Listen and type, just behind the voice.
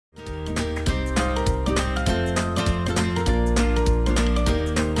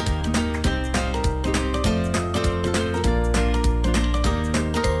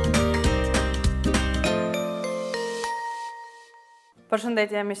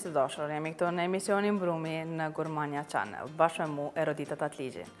Përshëndetje miq të dashur, jemi këtu në emisionin Brumi në Gurmania Channel, bashkë me mu Erodita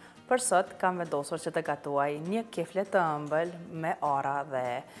Tatligji. Për sot kam vendosur që të gatuaj një kifle të ëmbël me arra dhe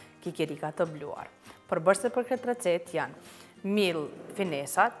kikirika të bluar. Përbërësit për këtë recet janë miell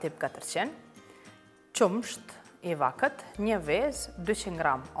finesa tip 400, qumësht i vakët, një vezë, 200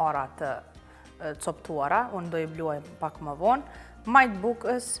 gram arra të coptuara, unë do i bluaj pak më vonë, majtë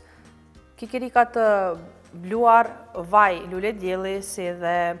bukës, kikirika të bluar, vaj luledielli si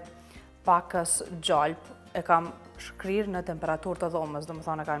dhe pakës Gjalpë, e kam shkrirë në temperaturë të dhomës, do më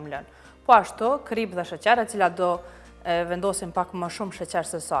thonë e kam lënë. Po ashtu, kripë dhe sheqer, e cila do vendosim pak më shumë sheqer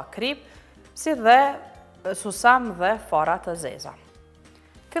se sa kripë, si dhe susam dhe fara të zeza.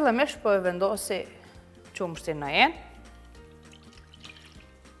 Fillimisht po e vendosi qumështin në jenë,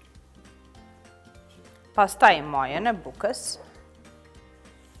 pastaj majën e bukës,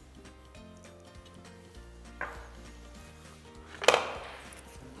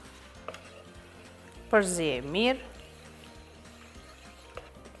 përzije mirë,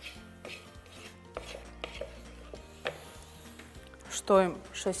 shtojmë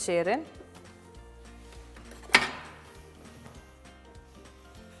sheqerin,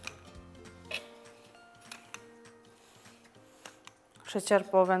 sheqer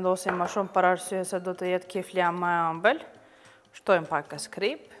po vendosim më shumë për arsye se do të jetë kiflja më e ëmbël, shtojmë pakës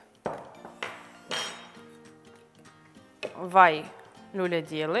kripë, vaj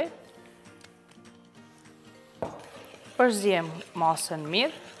luledielli, përzijem masën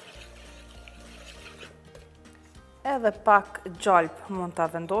mirë, edhe pak Gjalpë mund të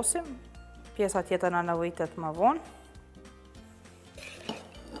vendosim, pjesa tjetër në nevojitet më vonë.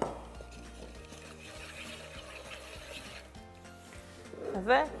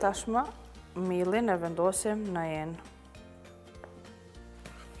 Dhe tashmë miellin e vendosim në jenë.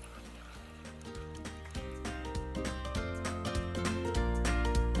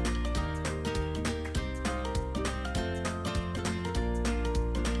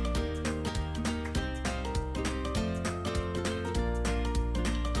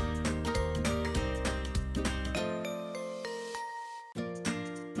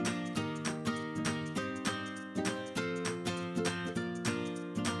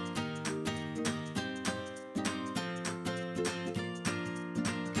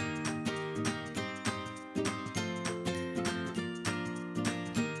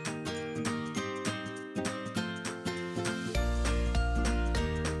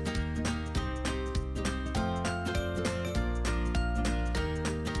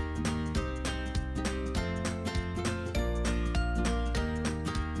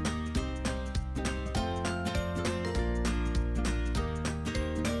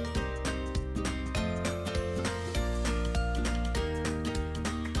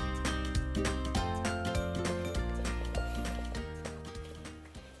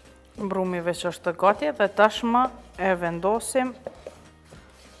 Brumi veç është gati dhe tashmë e vendosim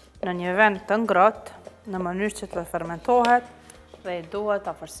në një vend të ngrohtë në mënyrë që të fermentohet dhe i duhet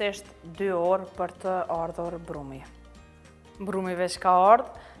afërsisht 2 orë për të ardhur brumi. Brumi veç ka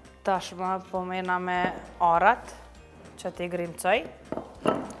ardhur, tashmë po mena me arrat që t'i grimcoj.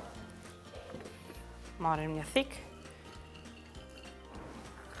 Marrim një thikë.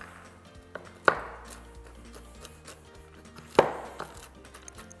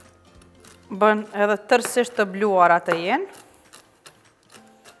 Bën edhe tërësisht të bluar atë jenë.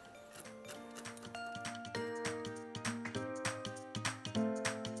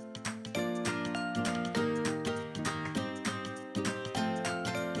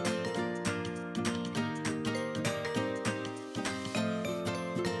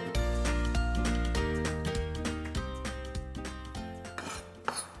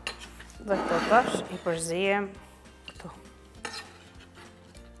 Dhe këto tash i përzijem këtu.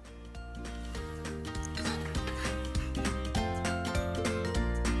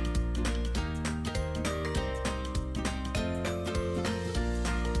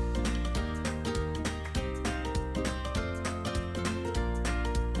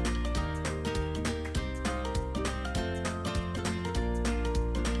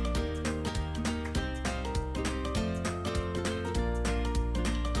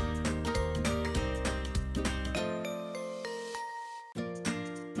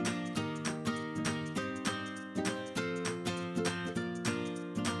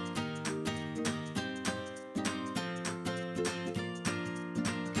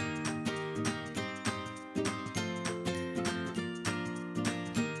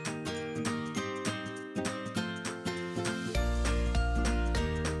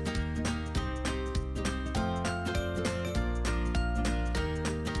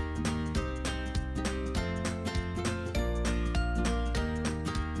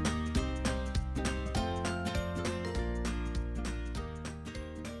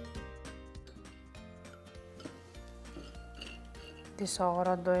 Disa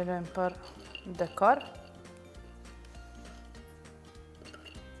ora do i lojmë për dekor.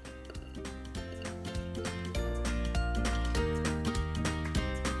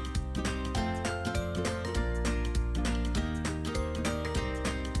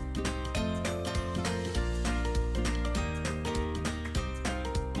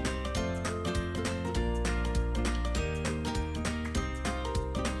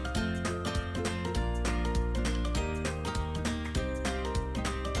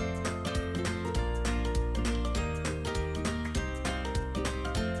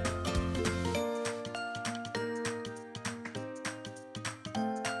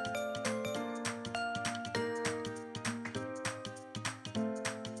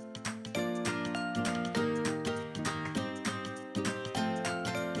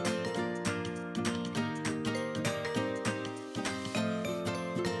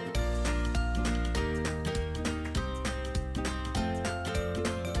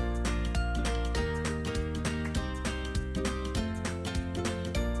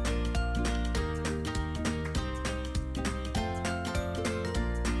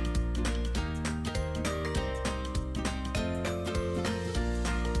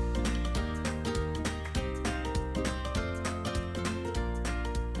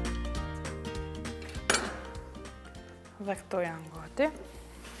 Dhe këto janë gati.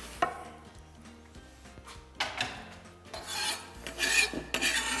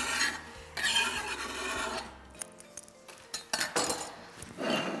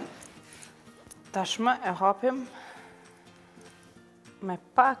 Tashmë e hapim me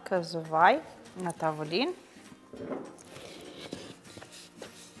pak vaj në tavolinë.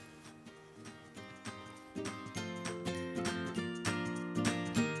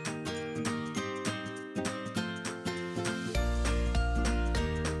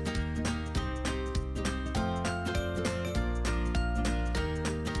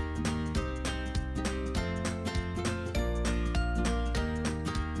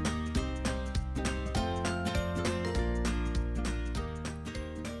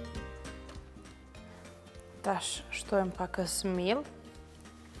 Tash shtojmë pakës miell.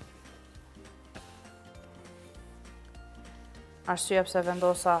 Arsyeja pse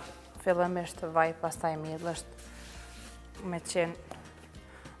vendosa fillimisht vaj pastaj miell është me qenë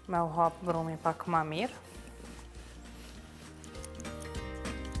me u hap brumi pak më mirë.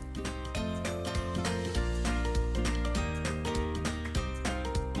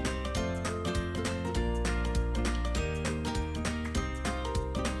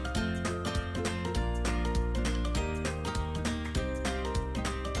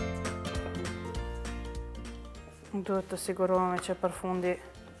 Duhet të sigurohemi që për fundi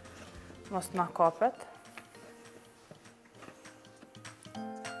mos na kapet.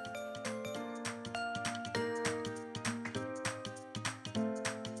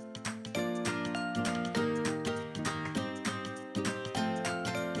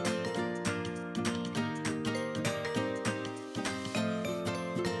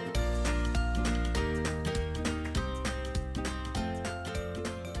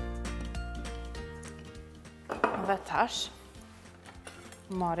 Dhe tash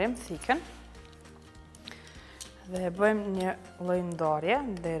marrim thikën dhe e bëjmë një lloj ndarje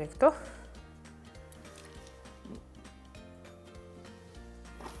deri këtu.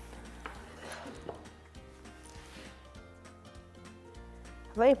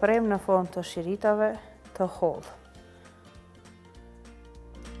 Dhe i prejmë në formë të shiritave të hollë.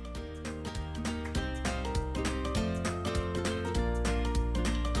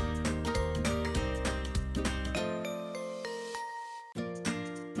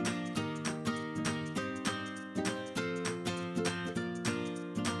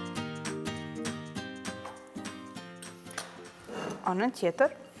 Anën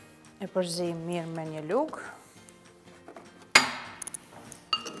tjetër e përzijmë mirë me një lugë.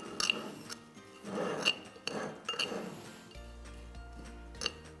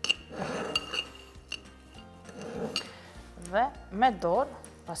 Dhe me dorë,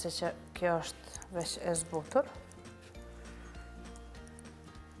 pasi që kjo është veç e zbutur,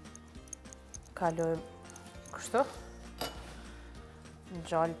 kalojmë kështu në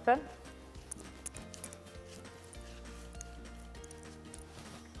gjalpën.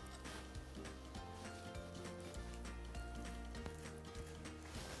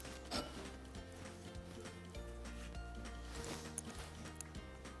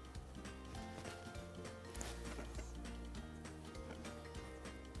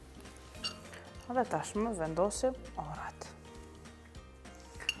 Dhe tashmë vendosim orrat.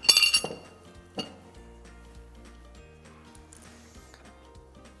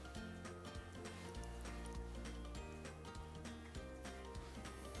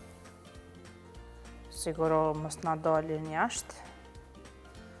 siguro mos na dalin jashtë.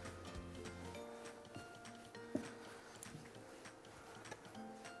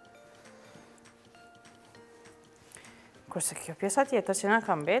 Kurse kjo pjesa tjetër që na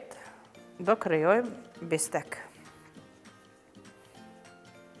ka mbet, do krijojmë bistek.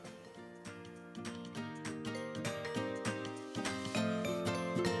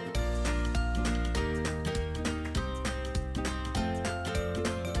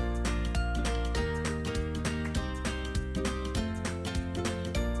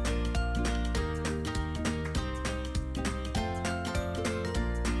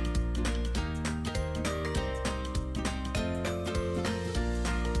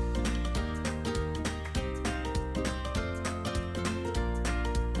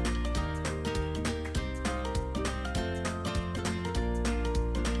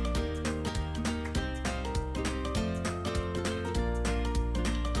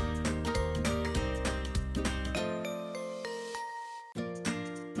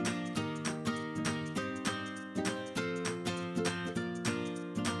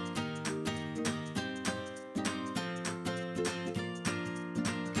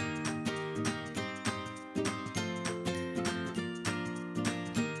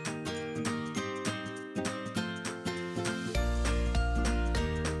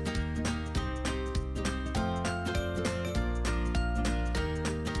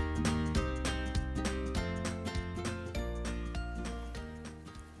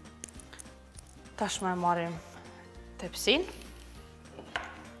 Tashmë e marrim tepsin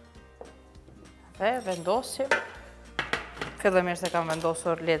dhe vendosim. Fillimisht e kam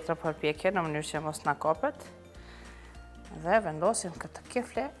vendosur letra për pjekje në mënyrë që mos na kapet. Dhe vendosim këtë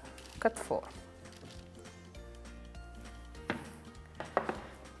kifle, këtë formë.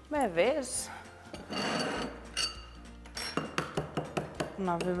 Me vezë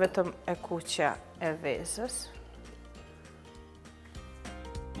na vë vetëm e kuqja e vezës.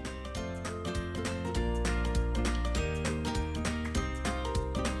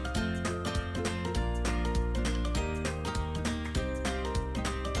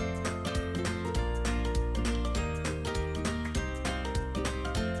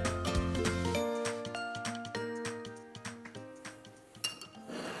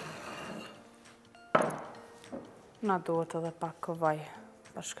 Na duhet edhe pak këvaj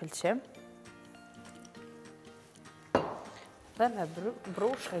për shkëlqim. Dhe me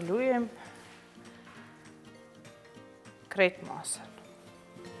brush e lujim krejt masën.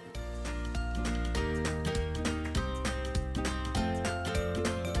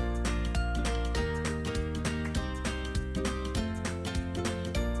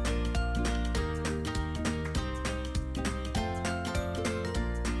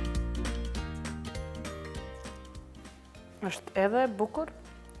 Është edhe bukur,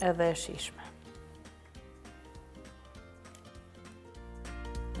 edhe e shijshme.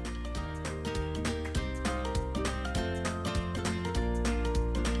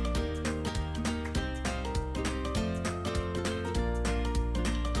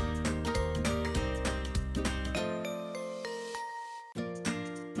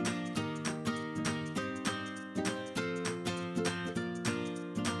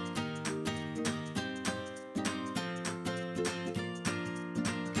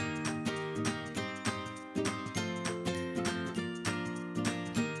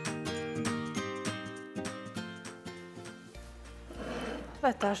 Dhe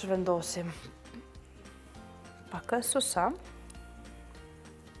tash vendosim pak susam,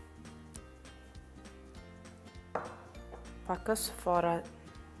 pak fara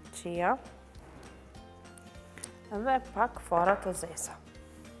chia dhe pak fara të zeza.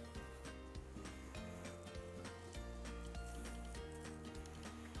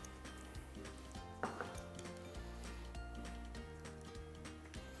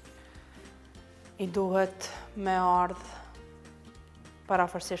 I duhet me ardhë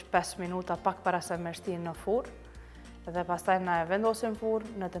parafërsisht 5 minuta pak para se me shtinë në furrë, dhe pastaj na e vendosim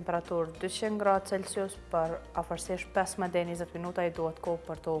furrë në temperaturë 200 gradë Celsius për afërsisht 15 deri 20 minuta. I duhet kohë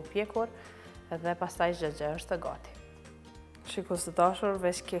për të u pjekur dhe pastaj gjë është gati. Shikues të dashur,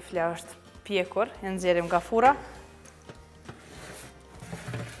 veç kifla është pjekur, e nxjerrim nga furra.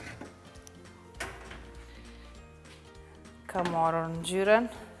 Ka marrur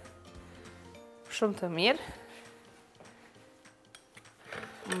ngjyrën shumë të mirë.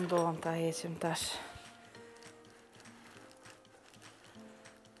 Ndohem ta heqim tash.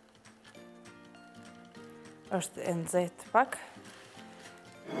 Është e nxehtë pak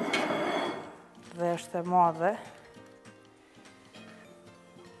dhe është e madhe.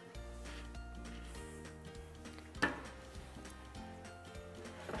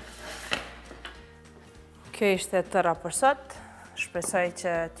 Kjo ishte tëra për sot. Shpresoj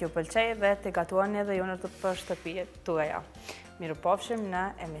që t'ju pëlqej dhe t'i gatuani edhe ju në të për shtëpijet tuaja. Mirupafshim në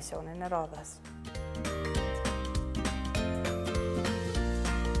emisionin e radhës.